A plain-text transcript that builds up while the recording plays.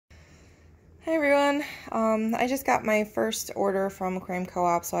Hi everyone. I just got my first order from Aquarium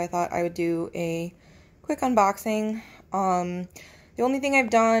Co-op, so I thought I would do a quick unboxing. The only thing I've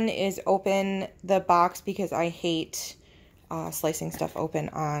done is open the box because I hate slicing stuff open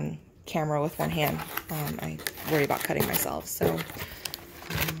on camera with one hand. I worry about cutting myself, so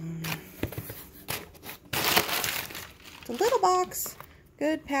it's a little box,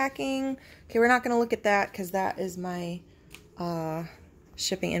 good packing. Okay, we're not going to look at that because that is my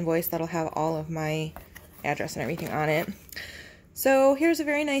shipping invoice that'll have all of my address and everything on it. So here's a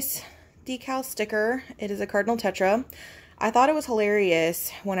very nice decal sticker. It is a cardinal tetra. I thought it was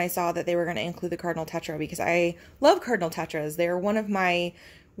hilarious when I saw that they were going to include the cardinal tetra because I love cardinal tetras. They're one of my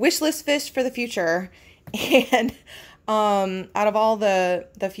wish list fish for the future. And out of all the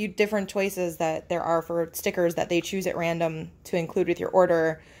few different choices that there are for stickers that they choose at random to include with your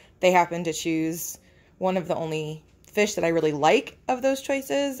order, they happen to choose one of the only fish that I really like of those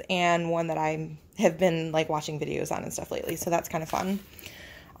choices, and one that I have been like watching videos on and stuff lately, so that's kind of fun.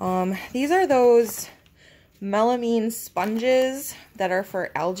 These are those melamine sponges that are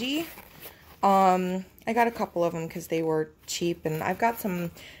for algae. I got a couple of them because they were cheap, and I've got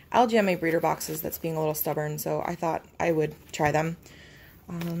some algae on my breeder boxes that's being a little stubborn, so I thought I would try them.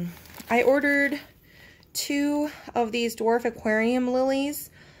 I ordered 2 of these Dwarf Aquarium lilies.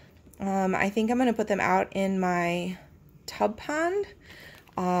 I think I'm going to put them out in my tub pond.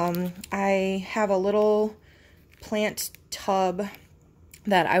 I have a little plant tub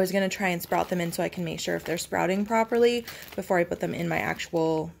that I was going to try and sprout them in so I can make sure if they're sprouting properly before I put them in my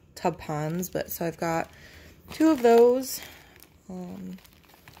actual tub ponds. But so I've got 2 of those.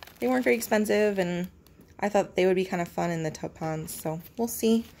 They weren't very expensive, and I thought they would be kind of fun in the tub ponds, so we'll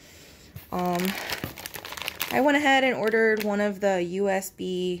see. I went ahead and ordered one of the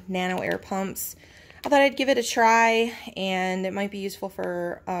USB Nano air pumps. I thought I'd give it a try, and it might be useful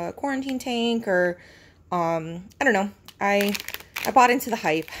for a quarantine tank, or I don't know. I bought into the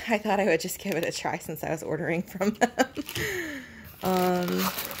hype. I thought I would just give it a try since I was ordering from them.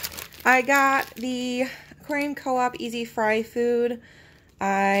 I got the Aquarium Co-op Easy Fry food.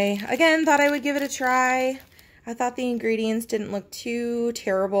 I, again, thought I would give it a try. I thought the ingredients didn't look too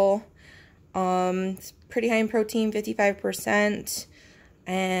terrible. It's pretty high in protein, 55%,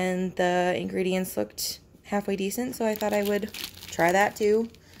 and the ingredients looked halfway decent, so I thought I would try that too.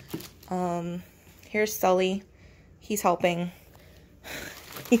 Here's Sully. He's helping.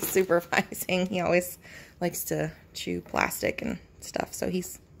 He's supervising. He always likes to chew plastic and stuff, so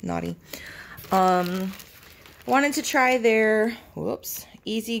he's naughty. Wanted to try their,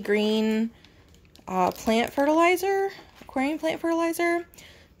 Easy Green plant fertilizer, aquarium plant fertilizer.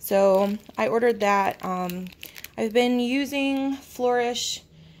 So I ordered that. I've been using Flourish,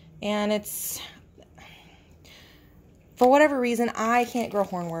 and it's, for whatever reason, I can't grow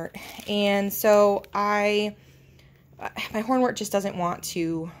hornwort. And so my hornwort just doesn't want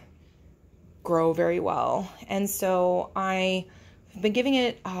to grow very well. And so I've been giving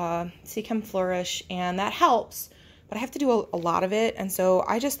it Seachem Flourish, and that helps, but I have to do a lot of it. And so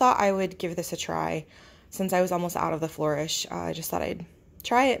I just thought I would give this a try since I was almost out of the Flourish. I just thought I'd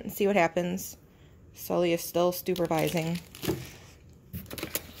try it and see what happens. Sully is still supervising.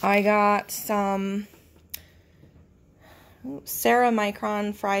 I got some Sera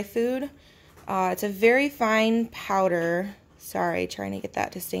Micron fry food. It's a very fine powder. Sorry, trying to get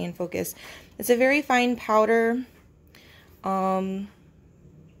that to stay in focus. It's a very fine powder. Trying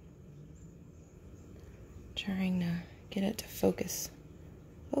to get it to focus.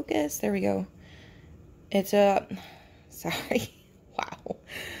 Focus, there we go. It's a, sorry. Wow.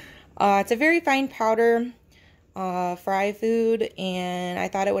 It's a very fine powder fry food, and I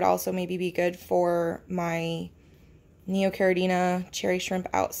thought it would also maybe be good for my Neocaridina cherry shrimp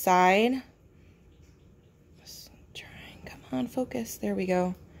outside. Just trying, come on, focus. There we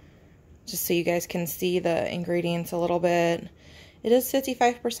go. Just so you guys can see the ingredients a little bit. It is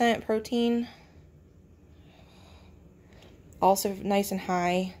 55% protein. Also nice and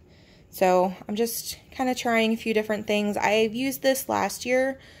high. So I'm just kind of trying a few different things. I've used this last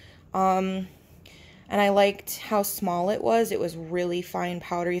year, and I liked how small it was. It was really fine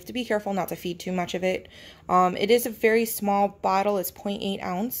powder. You have to be careful not to feed too much of it. It is a very small bottle. It's 0.8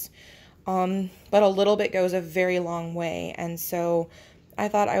 ounce, but a little bit goes a very long way. And so I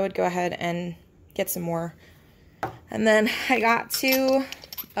thought I would go ahead and get some more. And then I got 2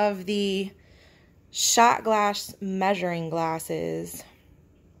 of the shot glass measuring glasses.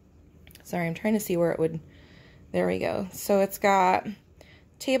 Sorry, I'm trying to see where it would, there we go. So it's got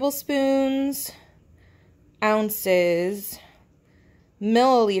tablespoons, ounces,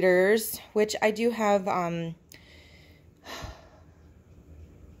 milliliters, which I do have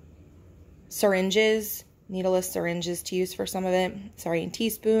syringes, needleless syringes to use for some of it. Sorry, and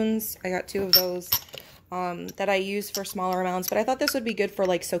teaspoons. I got 2 of those that I use for smaller amounts, but I thought this would be good for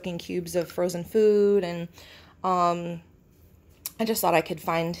like soaking cubes of frozen food, and I just thought I could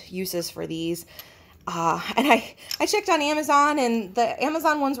find uses for these. And I checked on Amazon, and the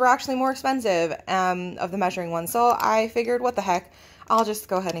Amazon ones were actually more expensive of the measuring ones, so I figured, what the heck, I'll just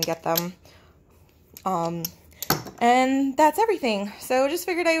go ahead and get them. And that's everything. So just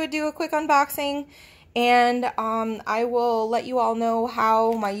figured I would do a quick unboxing, and I will let you all know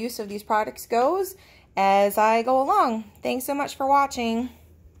how my use of these products goes as I go along. Thanks so much for watching.